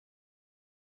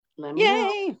Let me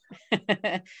know.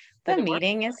 Yay! The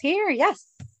meeting is here. Yes.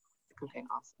 Okay,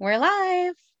 awesome. We're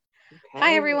live. Okay.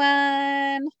 Hi,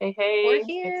 everyone. Hey. We're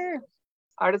here. It's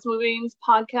Artist Movings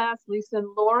podcast, Lisa and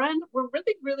Lauren. We're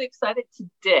really, really excited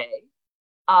today.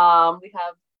 We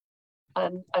have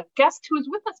a guest who was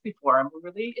with us before, and we're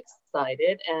really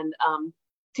excited. And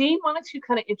Dean, why don't you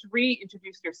kind of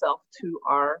reintroduce yourself to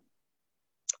our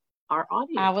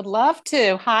audience? I would love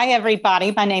to. Hi,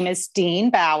 everybody. My name is Dean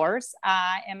Bowers.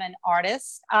 I am an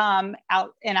artist and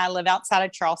I live outside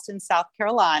of Charleston, South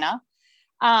Carolina.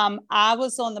 I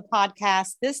was on the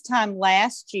podcast this time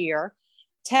last year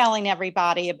telling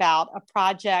everybody about a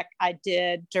project I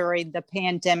did during the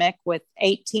pandemic with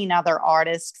 18 other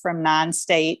artists from 9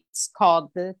 states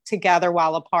called the Together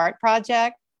While Apart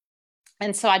Project.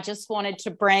 And so I just wanted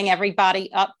to bring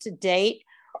everybody up to date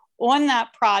on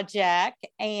that project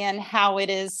and how it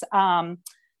is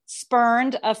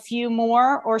sparked a few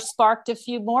more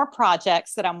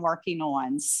projects that I'm working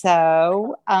on.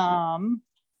 So,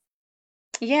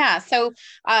 yeah. So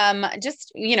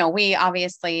just, we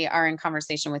obviously are in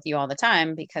conversation with you all the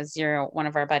time because you're one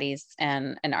of our buddies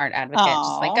and an art advocate,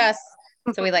 just like us.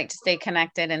 So we like to stay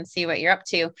connected and see what you're up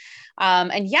to.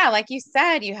 And yeah, like you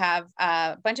said, you have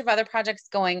a bunch of other projects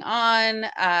going on.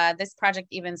 This project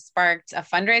even sparked a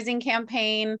fundraising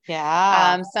campaign.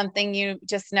 Yeah. Something you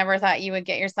just never thought you would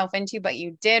get yourself into, but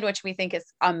you did, which we think is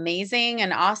amazing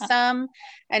and awesome.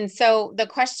 And so the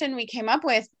question we came up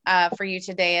with for you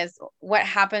today is what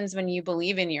happens when you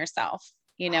believe in yourself,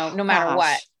 no matter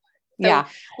what? So yeah.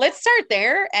 Let's start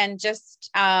there and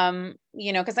just,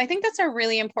 because I think that's a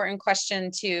really important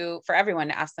question for everyone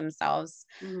to ask themselves.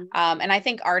 Mm-hmm. And I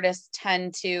think artists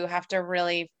tend to have to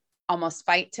really almost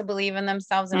fight to believe in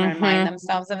themselves and remind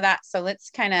themselves of that. So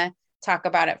let's kind of talk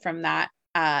about it from that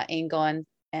angle.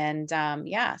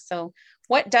 So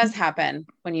what does happen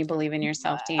when you believe in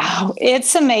yourself, Dean? Oh,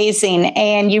 it's amazing.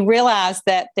 And you realize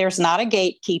that there's not a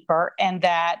gatekeeper and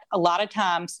that a lot of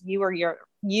times you are your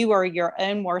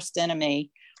own worst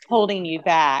enemy holding you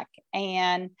back.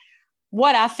 And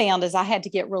what I found is I had to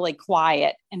get really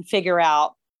quiet and figure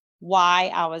out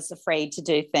why I was afraid to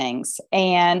do things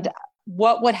and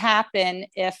what would happen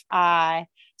if I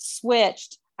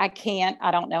switched. I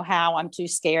don't know how, I'm too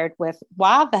scared with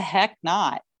why the heck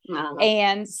not? Uh-huh.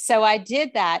 And so I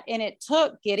did that, and it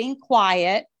took getting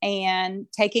quiet and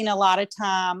taking a lot of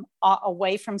time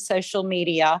away from social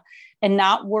media and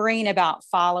not worrying about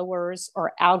followers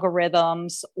or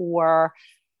algorithms or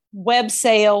web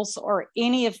sales or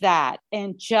any of that,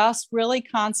 and just really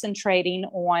concentrating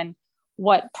on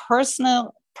what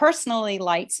personally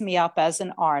lights me up as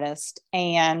an artist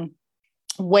and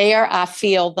where I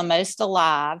feel the most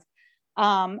alive.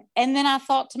 And then I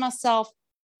thought to myself,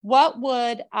 what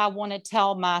would I want to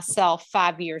tell myself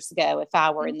 5 years ago if I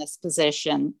were in this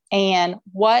position? And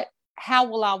how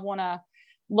will I want to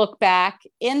look back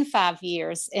in 5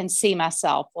 years and see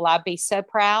myself? Will I be so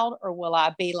proud, or will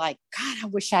I be like, God, I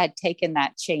wish I had taken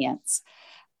that chance?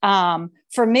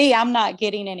 For me, I'm not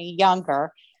getting any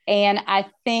younger. And I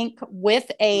think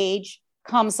with age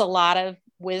comes a lot of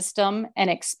wisdom and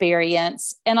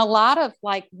experience and a lot of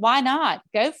like, why not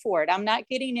go for it? I'm not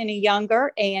getting any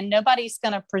younger, and nobody's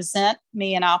going to present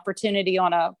me an opportunity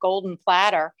on a golden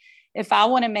platter. If I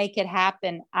want to make it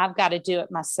happen, I've got to do it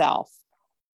myself.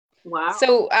 Wow.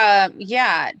 So,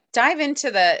 dive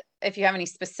into if you have any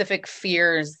specific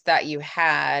fears that you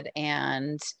had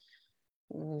and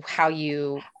how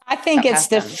you... I think it's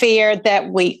the fear that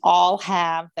we all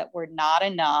have, that we're not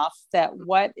enough, that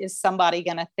what is somebody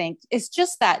going to think? It's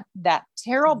just that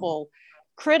terrible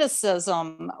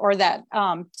criticism or that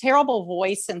terrible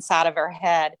voice inside of our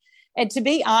head. And to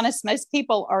be honest, most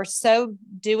people are so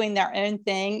doing their own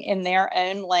thing in their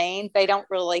own lane. They don't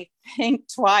really think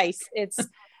twice. It's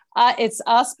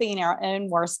us being our own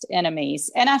worst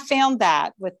enemies. And I found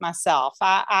that with myself.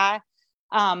 I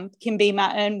can be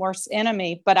my own worst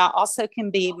enemy, but I also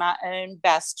can be my own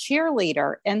best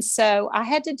cheerleader. And so I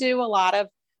had to do a lot of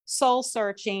soul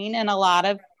searching and a lot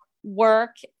of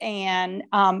work and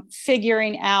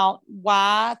figuring out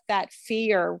why that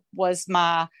fear was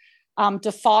my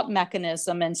default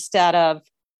mechanism instead of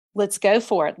let's go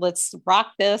for it. Let's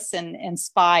rock this and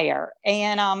inspire.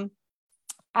 And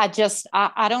I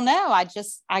don't know.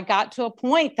 I got to a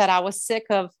point that I was sick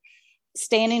of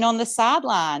standing on the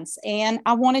sidelines, and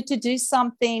I wanted to do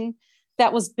something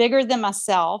that was bigger than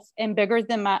myself and bigger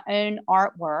than my own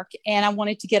artwork. And I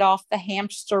wanted to get off the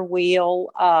hamster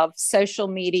wheel of social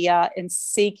media and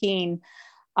seeking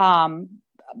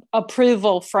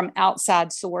approval from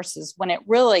outside sources when it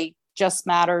really just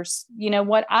matters,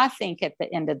 what I think at the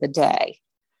end of the day.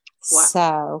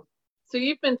 Wow. So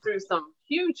you've been through some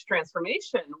huge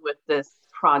transformation with this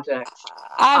project.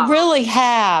 I really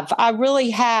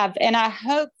have. And I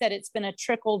hope that it's been a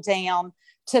trickle down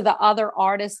to the other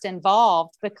artists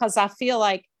involved, because I feel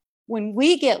like when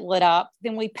we get lit up,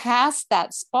 then we pass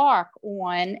that spark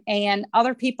on, and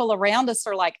other people around us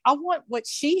are like, I want what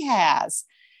she has.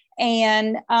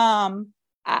 And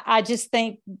I just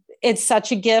think it's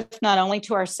such a gift, not only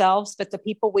to ourselves, but the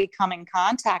people we come in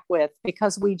contact with,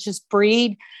 because we just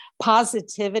breed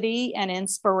positivity and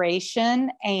inspiration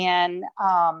and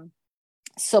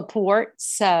support.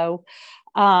 So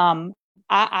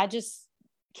I just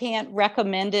can't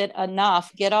recommend it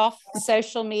enough. Get off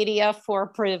social media for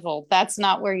approval. That's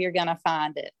not where you're going to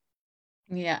find it.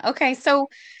 Yeah. Okay. So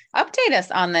update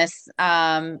us on this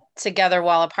Together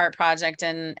While Apart project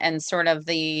and sort of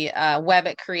the web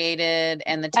it created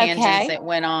and the tangents it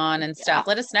went on and stuff.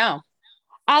 Let us know.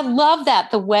 I love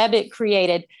that, the web it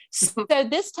created. So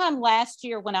this time last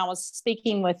year when I was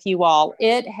speaking with you all,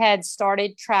 it had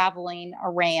started traveling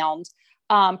around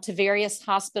to various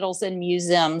hospitals and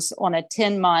museums on a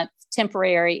 10-month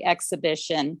temporary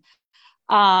exhibition.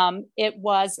 It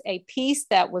was a piece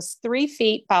that was 3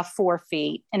 feet by 4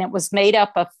 feet, and it was made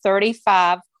up of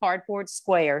 35 cardboard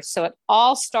squares. So it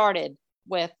all started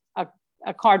with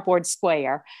a cardboard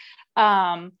square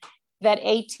that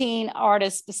 18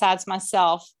 artists besides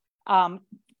myself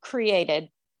created.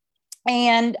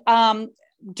 And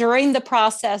during the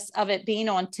process of it being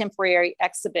on temporary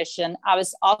exhibition, I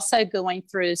was also going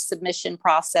through submission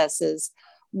processes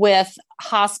with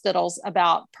hospitals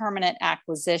about permanent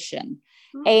acquisition.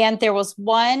 And there was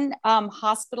one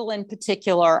hospital in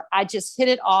particular, I just hit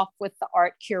it off with the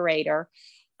art curator.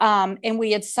 And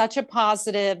we had such a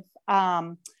positive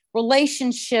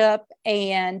relationship,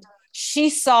 and she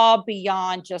saw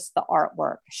beyond just the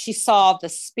artwork. She saw the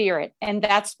spirit, and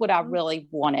that's what I really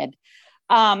wanted.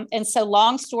 And so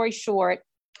long story short,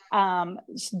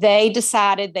 they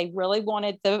decided they really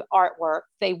wanted the artwork.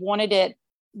 They wanted it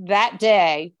that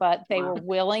day, but they were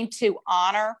willing to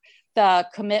honor the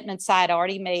commitments I had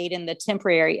already made in the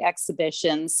temporary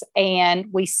exhibitions. And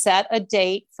we set a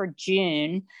date for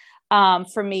June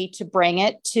for me to bring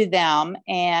it to them,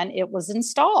 and it was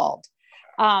installed.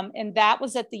 And that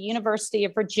was at the University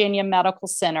of Virginia Medical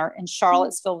Center in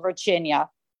Charlottesville, Virginia.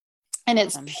 And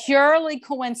it's purely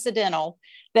coincidental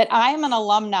that I am an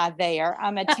alumni there.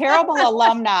 I'm a terrible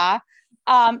alumni.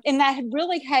 And that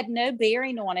really had no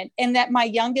bearing on it. And that my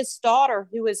youngest daughter,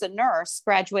 who is a nurse,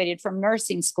 graduated from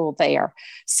nursing school there.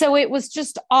 So it was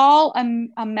just all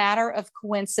a matter of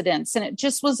coincidence. And it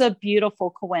just was a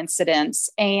beautiful coincidence.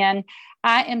 And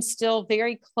I am still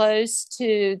very close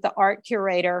to the art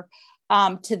curator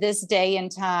to this day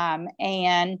and time.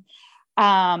 And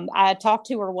I talk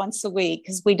to her once a week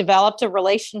because we developed a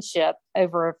relationship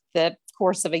over the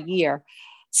course of a year.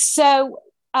 So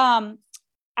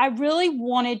I really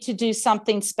wanted to do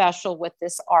something special with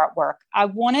this artwork. I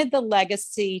wanted the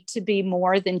legacy to be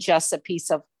more than just a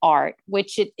piece of art,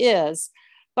 which it is,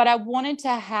 but I wanted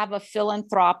to have a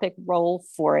philanthropic role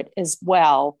for it as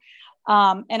well.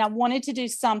 And I wanted to do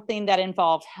something that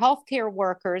involved healthcare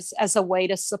workers as a way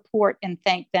to support and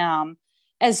thank them,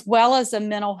 as well as a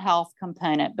mental health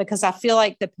component, because I feel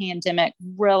like the pandemic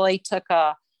really took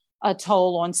a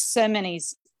toll on so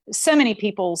many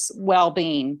people's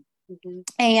well-being. Mm-hmm.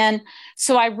 And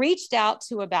so I reached out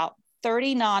to about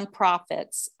 30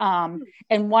 nonprofits.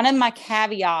 And one of my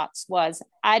caveats was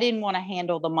I didn't want to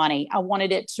handle the money. I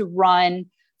wanted it to run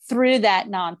through that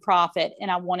nonprofit,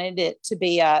 and I wanted it to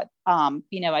be a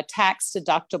tax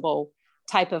deductible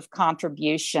type of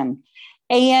contribution.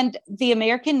 And the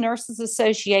American Nurses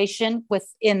Association,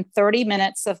 within 30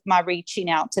 minutes of my reaching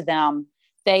out to them,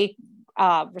 they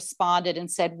responded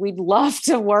and said, "We'd love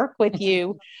to work with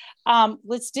you.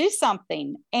 Let's do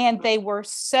something." And they were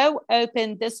so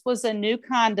open. This was a new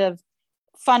kind of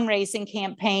fundraising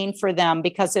campaign for them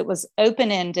because it was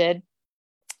open-ended,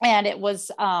 and it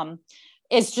was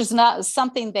it's just not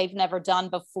something they've never done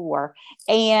before.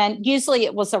 And usually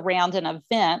it was around an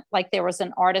event, like there was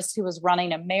an artist who was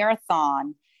running a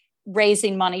marathon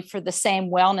raising money for the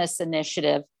same wellness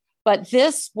initiative. But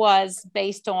this was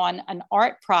based on an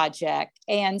art project.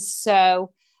 And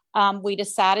so we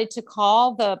decided to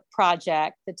call the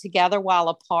project the Together While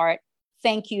Apart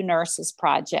Thank You Nurses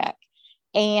Project.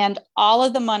 And all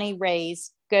of the money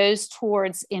raised goes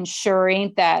towards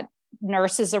ensuring that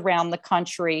nurses around the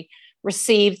country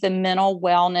receive the mental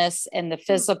wellness and the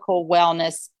physical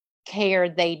wellness care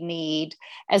they need,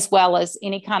 as well as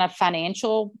any kind of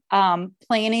financial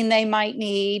planning they might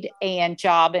need and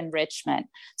job enrichment.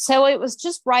 So it was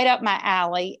just right up my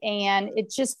alley, and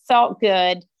it just felt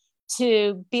good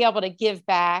to be able to give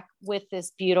back with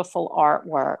this beautiful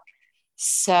artwork.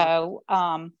 So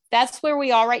that's where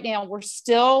we are right now. We're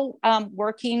still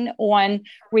working on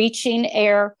reaching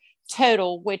our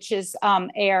total, which is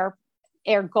our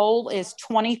goal is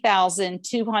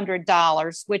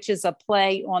 $20,200, which is a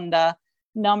play on the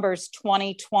numbers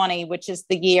 2020, which is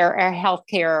the year our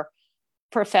healthcare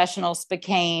professionals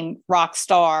became rock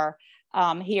star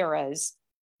heroes.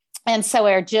 And so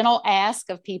our general ask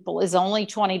of people is only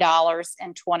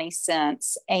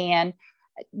 $20.20. And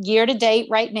year to date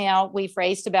right now, we've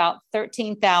raised about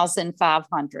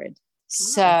 $13,500.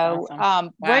 So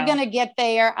awesome. We're going to get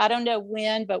there. I don't know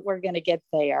when, but we're going to get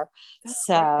there. That's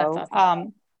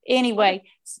awesome. Anyway.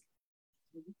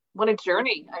 What a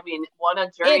journey. I mean, what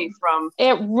a journey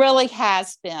it really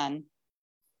has been.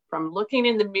 From looking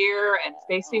in the mirror and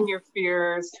facing your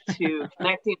fears to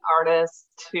connecting artists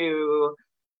to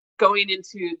going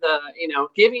into the,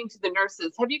 giving to the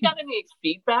nurses. Have you got any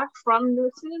feedback from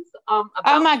nurses? Oh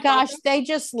my gosh, they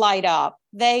just light up.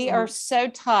 They are so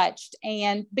touched,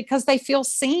 and because they feel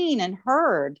seen and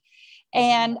heard.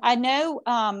 And I know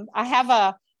I have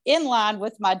a in line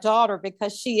with my daughter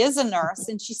because she is a nurse,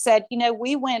 and she said,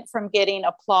 we went from getting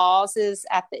applauses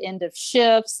at the end of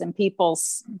shifts and people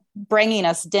bringing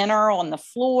us dinner on the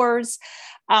floors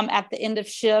at the end of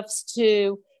shifts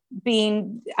to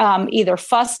being either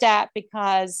fussed at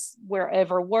because we're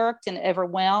overworked and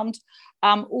overwhelmed,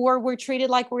 or we're treated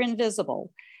like we're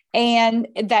invisible. And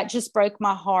that just broke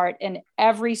my heart. And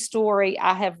every story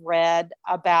I have read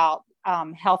about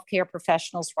healthcare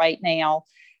professionals right now,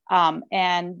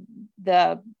 and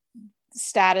the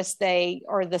status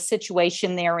or the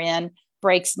situation they're in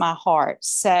breaks my heart.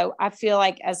 So I feel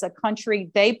like as a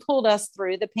country, they pulled us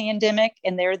through the pandemic,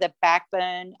 and they're the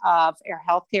backbone of our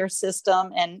healthcare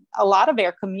system and a lot of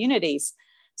our communities.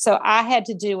 So I had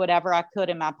to do whatever I could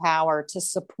in my power to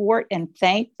support and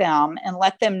thank them and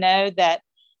let them know that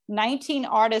 19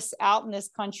 artists out in this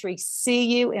country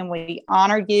see you, and we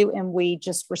honor you, and we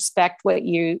just respect what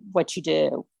you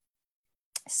do.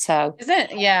 So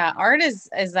art is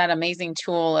that amazing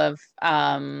tool of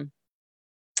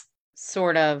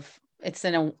sort of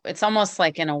it's almost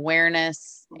like an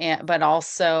awareness, but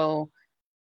also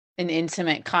an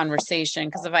intimate conversation.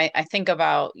 Because if I think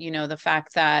about the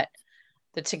fact that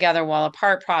the Together While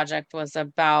Apart project was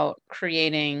about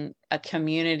creating a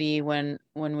community when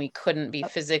we couldn't be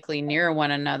physically near one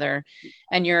another,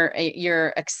 and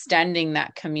you're extending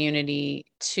that community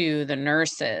to the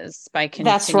nurses by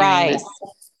continuing this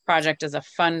project as a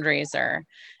fundraiser.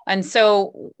 And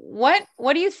so what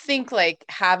do you think, like,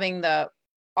 having the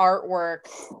artwork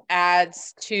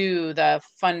adds to the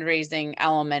fundraising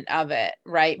element of it,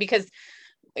 right? Because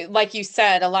like you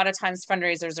said, a lot of times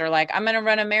fundraisers are like, I'm going to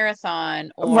run a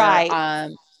marathon, or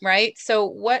right. So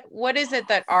what is it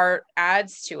that art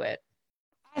adds to it?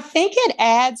 I think it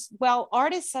adds,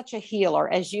 art is such a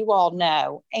healer, as you all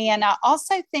know. And I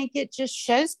also think it just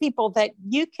shows people that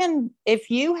you can, if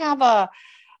you have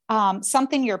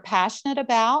something you're passionate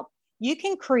about, you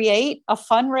can create a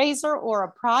fundraiser or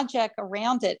a project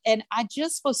around it. And I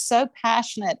just was so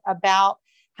passionate about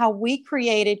how we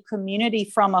created community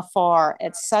from afar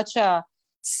at such a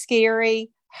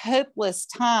scary, hopeless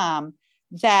time,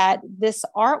 that this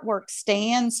artwork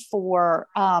stands for,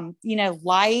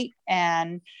 light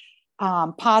and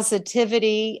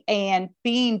positivity and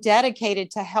being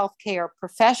dedicated to healthcare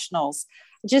professionals.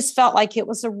 I just felt like it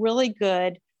was a really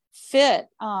good fit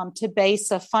to base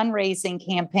a fundraising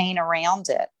campaign around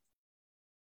it.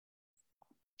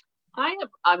 I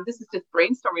have, this is just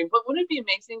brainstorming, but wouldn't it be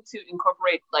amazing to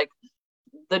incorporate like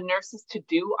the nurses to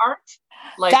do art?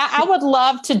 I would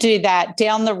love to do that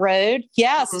down the road.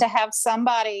 Yes, to have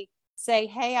somebody say,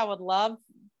 hey, I would love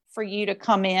for you to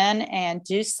come in and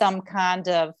do some kind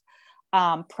of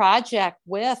project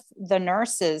with the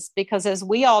nurses, because as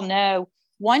we all know,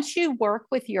 once you work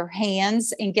with your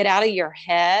hands and get out of your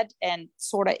head and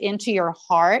sort of into your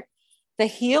heart, the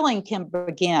healing can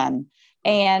begin.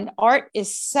 And art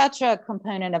is such a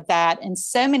component of that. And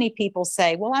so many people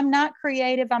say, well, I'm not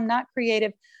creative,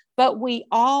 but we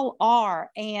all are.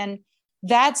 And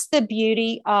that's the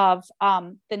beauty of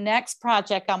the next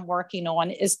project I'm working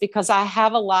on, is because I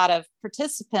have a lot of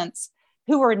participants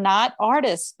who are not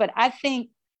artists, but I think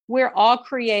we're all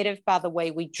creative by the way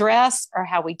we dress, or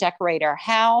how we decorate our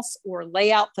house, or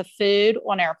lay out the food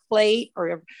on our plate,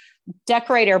 or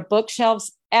decorate our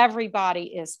bookshelves. Everybody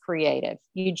is creative.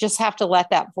 You just have to let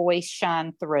that voice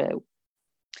shine through.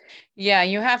 Yeah,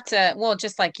 you have to, well,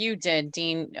 just like you did,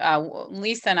 Dean,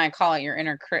 Lisa and I call it your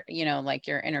inner, like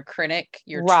your inner critic,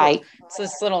 your troll. Right. It's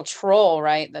this little troll,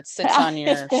 right, that sits on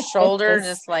your It shoulder, is.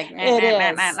 just like, nah, It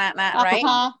nah, nah, nah, is. nah, nah, right?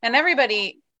 Uh-huh. And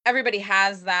everybody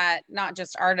has that, not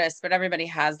just artists, but everybody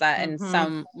has that in Mm-hmm.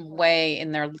 some way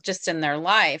just in their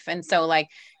life. And so like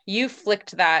you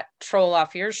flicked that troll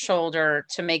off your shoulder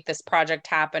to make this project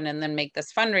happen and then make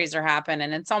this fundraiser happen.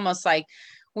 And it's almost like,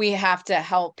 we have to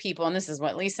help people, and this is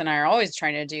what Lisa and I are always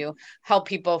trying to do, help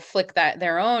people flick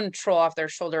their own troll off their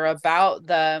shoulder about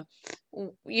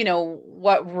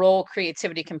what role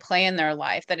creativity can play in their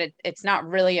life, that it's not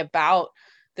really about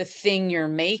the thing you're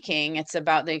making, it's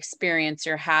about the experience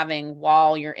you're having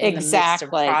while you're in the midst of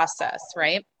process,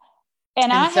 right?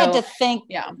 And I had to think,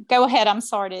 yeah, go ahead, I'm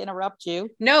sorry to interrupt you.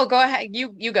 No, go ahead,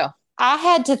 you go. I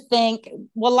had to think,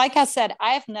 well, like I said,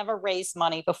 I have never raised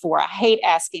money before. I hate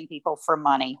asking people for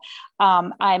money.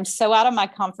 I'm so out of my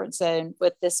comfort zone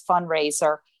with this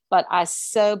fundraiser, but I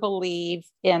so believe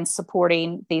in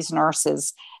supporting these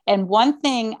nurses. And one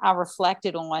thing I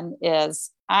reflected on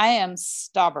is I am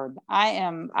stubborn.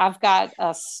 I've got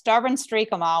a stubborn streak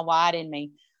a mile wide in me.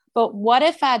 But what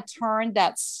if I turned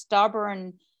that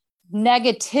stubborn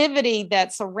negativity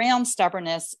that's around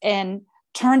stubbornness and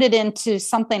turned it into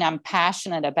something I'm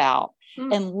passionate about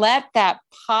and let that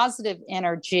positive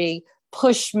energy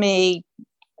push me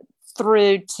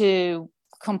through to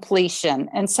completion.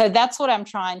 And so that's what I'm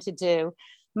trying to do.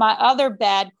 My other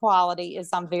bad quality is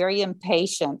I'm very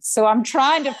impatient. So I'm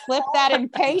trying to flip that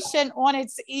impatient on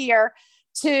its ear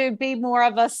to be more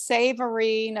of a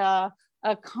savoring,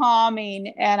 a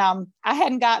calming, and I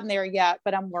hadn't gotten there yet,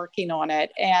 but I'm working on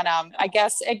it. And I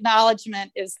guess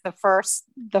acknowledgement is the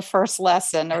first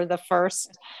lesson or the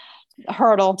first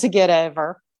hurdle to get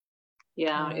over.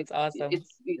 Yeah, it's awesome.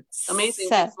 It's amazing.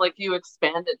 It's like you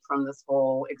expanded from this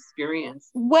whole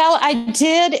experience. Well, I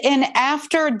did. And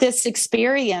after this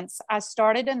experience, I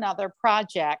started another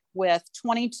project with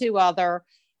 22 other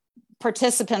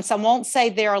participants. I won't say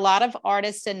there are a lot of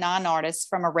artists and non-artists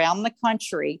from around the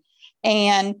country.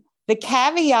 And the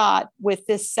caveat with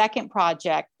this second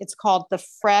project, it's called the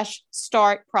Fresh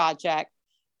Start Project.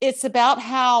 It's about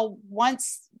how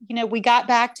once, we got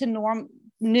back to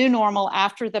new normal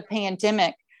after the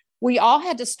pandemic, we all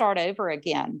had to start over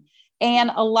again. And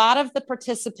a lot of the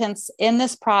participants in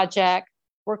this project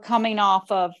were coming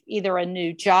off of either a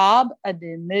new job, a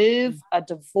new move, a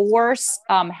divorce,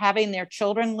 having their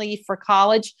children leave for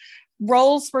college.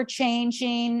 Roles were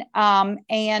changing.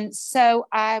 And so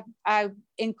I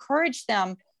encourage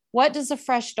them, what does a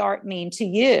fresh start mean to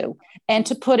you? And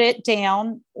to put it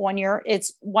down on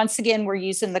once again, we're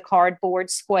using the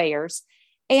cardboard squares.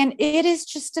 And it is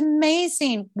just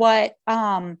amazing what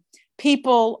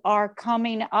people are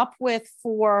coming up with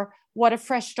for what a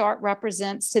fresh start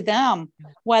represents to them,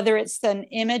 whether it's an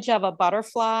image of a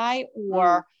butterfly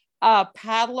or a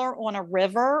paddler on a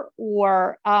river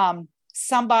or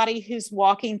somebody who's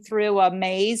walking through a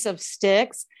maze of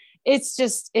sticks. It's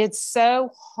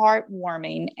so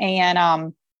heartwarming.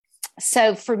 And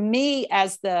so for me,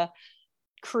 as the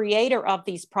creator of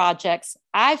these projects,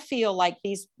 I feel like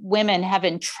these women have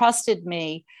entrusted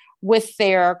me with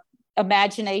their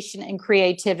imagination and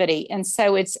creativity. And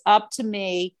so it's up to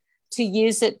me to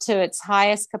use it to its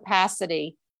highest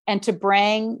capacity and to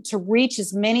reach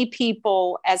as many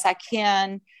people as I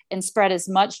can and spread as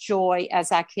much joy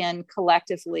as I can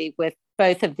collectively with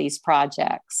both of these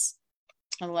projects.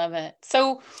 I love it.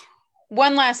 So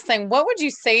one last thing, what would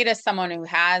you say to someone who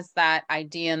has that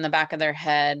idea in the back of their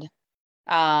head?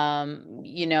 How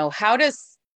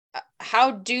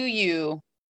do you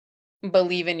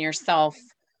believe in yourself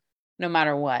no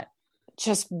matter what?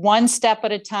 Just one step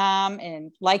at a time.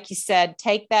 And like you said,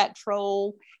 take that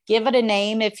troll, give it a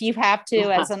name if you have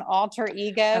to, as an alter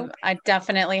ego. I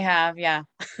definitely have. Yeah.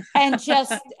 and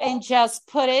just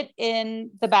put it in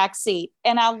the back seat.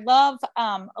 And I love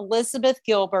Elizabeth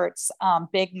Gilbert's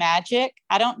Big Magic.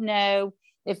 I don't know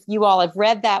if you all have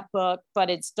read that book, but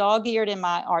it's dog-eared in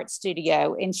my art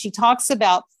studio. And she talks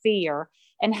about fear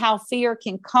and how fear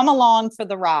can come along for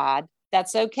the ride.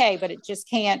 That's okay, but it just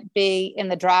can't be in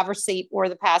the driver's seat or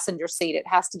the passenger seat. It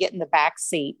has to get in the back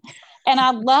seat. And I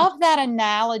love that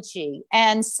analogy.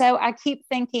 And so I keep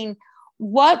thinking,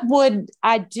 what would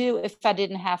I do if I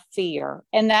didn't have fear?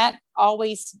 And that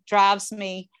always drives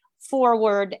me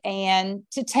forward and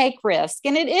to take risk.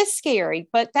 And it is scary,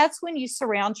 but that's when you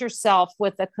surround yourself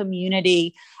with a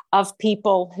community of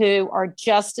people who are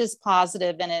just as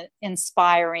positive and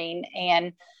inspiring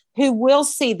and who will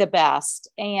see the best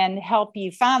and help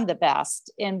you find the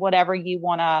best in whatever you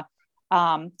want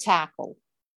to tackle.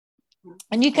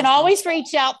 And you can always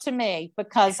reach out to me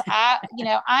because I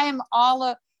am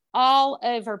all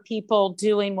over people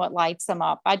doing what lights them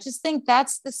up. I just think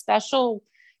that's the special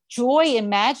joy and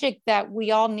magic that we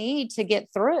all need to get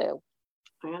through.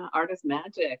 Yeah, art is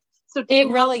magic. So it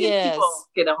really is. People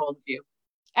get a hold of you.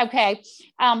 Okay.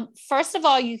 First of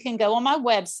all, you can go on my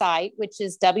website, which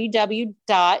is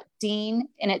www.dean,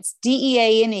 and it's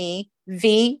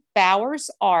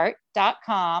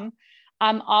DEANEVBowersArt.com.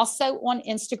 I'm also on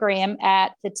Instagram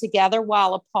at the Together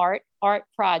While Apart Art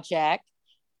Project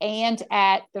and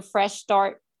at the Fresh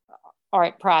Start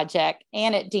Art Project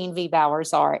and at Dean V.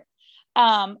 Bowers Art.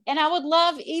 And I would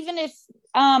love, even if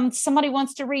somebody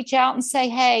wants to reach out and say,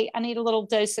 hey, I need a little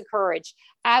dose of courage,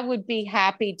 I would be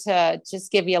happy to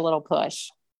just give you a little push.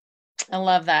 I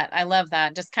love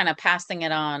that. Just kind of passing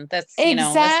it on. That's,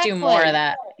 let's do more of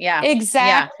that. Yeah,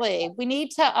 exactly. Yeah. We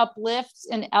need to uplift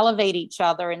and elevate each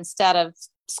other instead of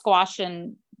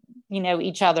squashing,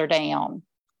 each other down.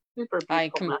 Super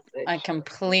beautiful message. I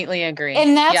completely agree.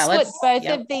 And that's what both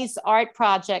of these art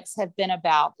projects have been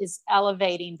about, is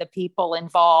elevating the people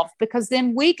involved, because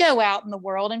then we go out in the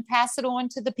world and pass it on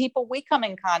to the people we come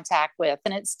in contact with.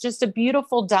 And it's just a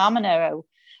beautiful domino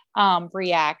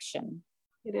reaction.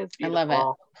 It is beautiful. I love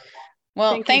it.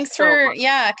 Well, thanks for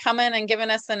coming and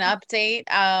giving us an update.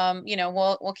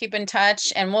 We'll keep in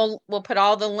touch, and we'll put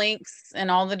all the links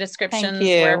and all the descriptions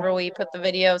wherever we put the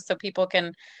videos so people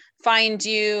can find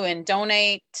you and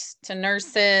donate to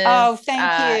nurses. Oh, thank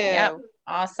you. Yep.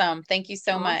 Awesome. Thank you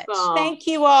so much. Thank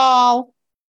you all.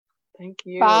 Thank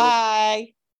you.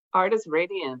 Bye. Art is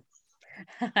radiance.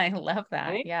 I love that.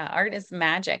 Right? Yeah. Art is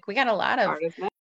magic. We got a lot of